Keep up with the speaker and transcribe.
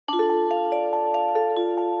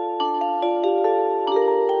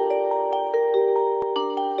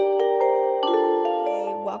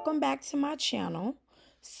welcome back to my channel.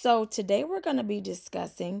 So today we're going to be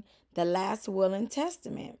discussing the last will and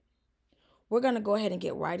testament. We're going to go ahead and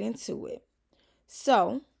get right into it.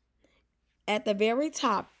 So at the very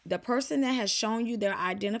top, the person that has shown you their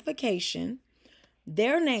identification,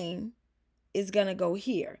 their name is going to go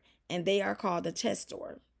here, and they are called the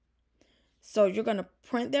testor. So you're going to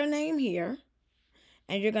print their name here,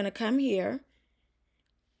 and you're going to come here,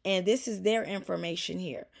 and this is their information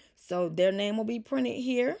here. So their name will be printed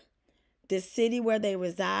here, the city where they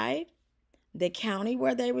reside, the county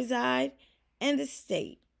where they reside, and the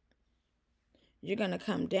state. You're going to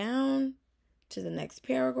come down to the next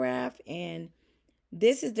paragraph, and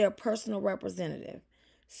this is their personal representative.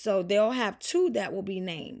 So they'll have two that will be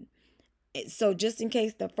named. So just in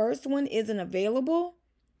case the first one isn't available,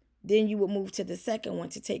 then you will move to the second one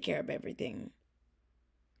to take care of everything.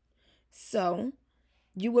 So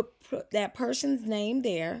you would put that person's name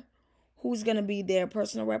there, who's going to be their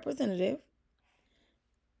personal representative,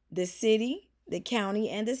 the city, the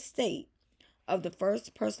county, and the state of the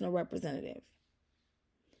first personal representative.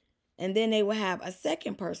 And then they will have a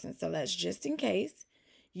second person. So that's just in case.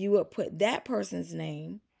 You would put that person's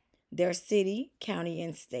name, their city, county,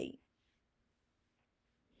 and state.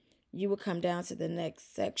 You will come down to the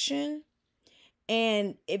next section.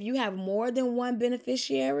 And if you have more than one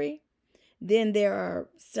beneficiary, then there are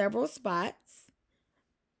several spots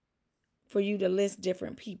for you to list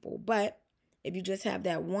different people. But if you just have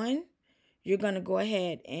that one, you're going to go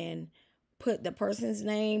ahead and put the person's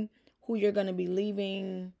name, who you're going to be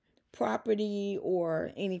leaving property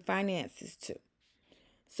or any finances to.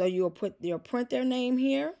 So you'll print their name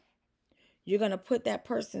here. You're going to put that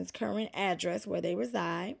person's current address where they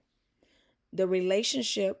reside, the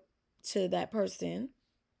relationship to that person,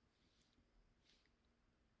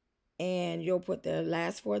 and you'll put the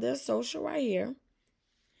last four of their social right here.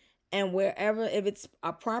 And wherever, if it's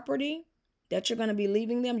a property that you're going to be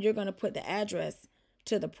leaving them, you're going to put the address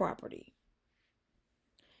to the property.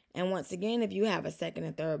 And once again, if you have a second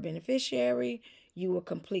and third beneficiary, you will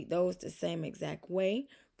complete those the same exact way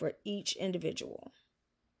for each individual.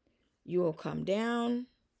 You will come down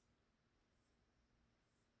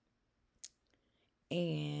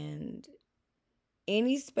and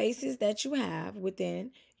any spaces that you have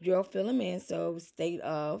within, you'll fill them in. So state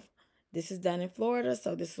of, this is done in Florida,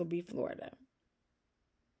 so this will be Florida.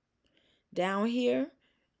 Down here,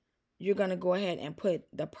 you're going to go ahead and put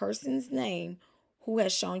the person's name who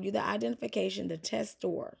has shown you the identification, the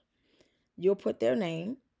testor. You'll put their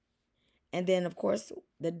name. And then, of course,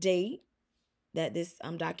 the date that this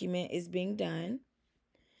document is being done.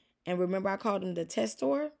 And remember, I called them the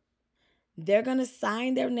testor. They're going to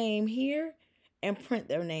sign their name here and print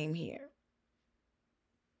their name here.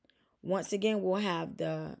 Once again, we'll have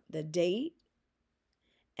the date,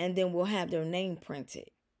 and then we'll have their name printed.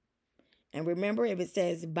 And remember, if it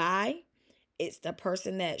says by, it's the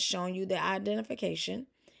person that's shown you the identification.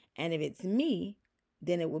 And if it's me,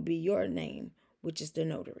 then it will be your name, which is the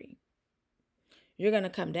notary. You're going to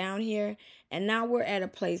come down here, and now we're at a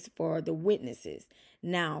place for the witnesses.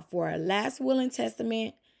 Now, for a last will and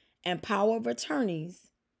testament and power of attorneys,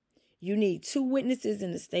 you need two witnesses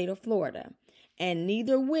in the state of Florida, and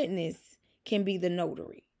neither witness can be the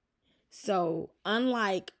notary. So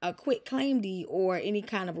unlike a quit claim deed or any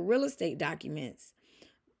kind of real estate documents,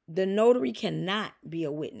 the notary cannot be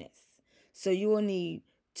a witness. So you will need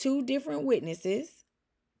two different witnesses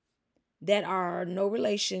that are no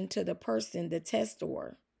relation to the person, the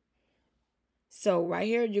testor. So right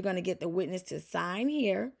here, you're going to get the witness to sign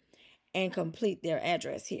here and complete their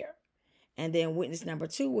address here. And then witness number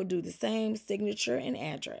two will do the same, signature and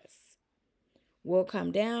address. We'll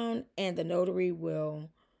come down and the notary will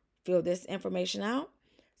fill this information out.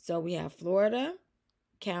 So we have Florida,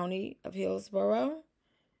 County of Hillsborough.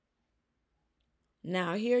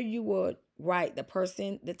 Now here you would write the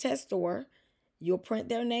person, the testor. You'll print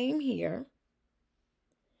their name here.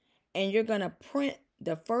 And you're going to print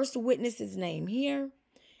the first witness's name here.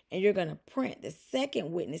 And you're going to print the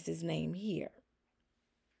second witness's name here.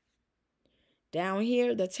 Down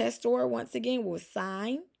here, the testor, once again, will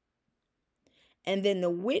sign. And then the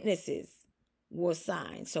witnesses will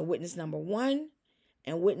sign. So witness number one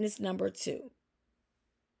and witness number two.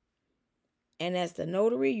 And as the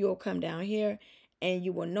notary, you'll come down here and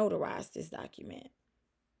you will notarize this document.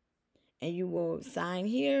 And you will sign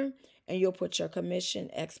here and you'll put your commission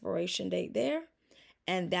expiration date there.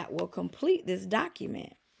 And that will complete this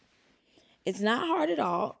document. It's not hard at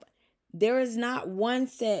all. There is not one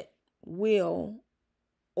set will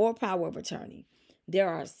or power of attorney. There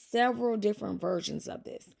are several different versions of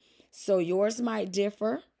this. So yours might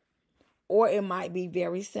differ or it might be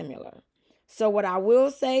very similar. So what I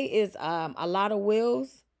will say is a lot of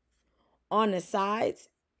wills on the sides,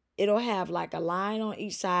 it'll have like a line on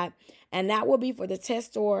each side, and that will be for the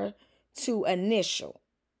testor to initial.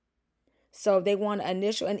 So if they want to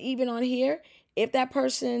initial, and even on here, if that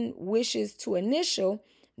person wishes to initial,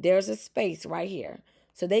 there's a space right here.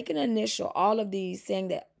 So they can initial all of these, saying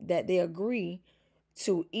that they agree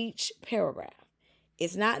to each paragraph.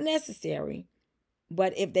 It's not necessary,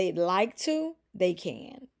 but if they'd like to, they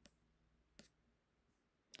can.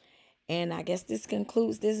 And I guess this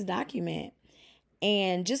concludes this document.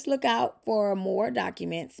 And just look out for more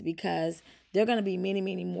documents, because there are going to be many,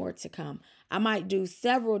 many more to come. I might do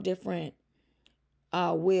several different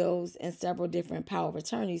wills and several different power of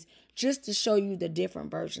attorneys, just to show you the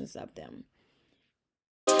different versions of them.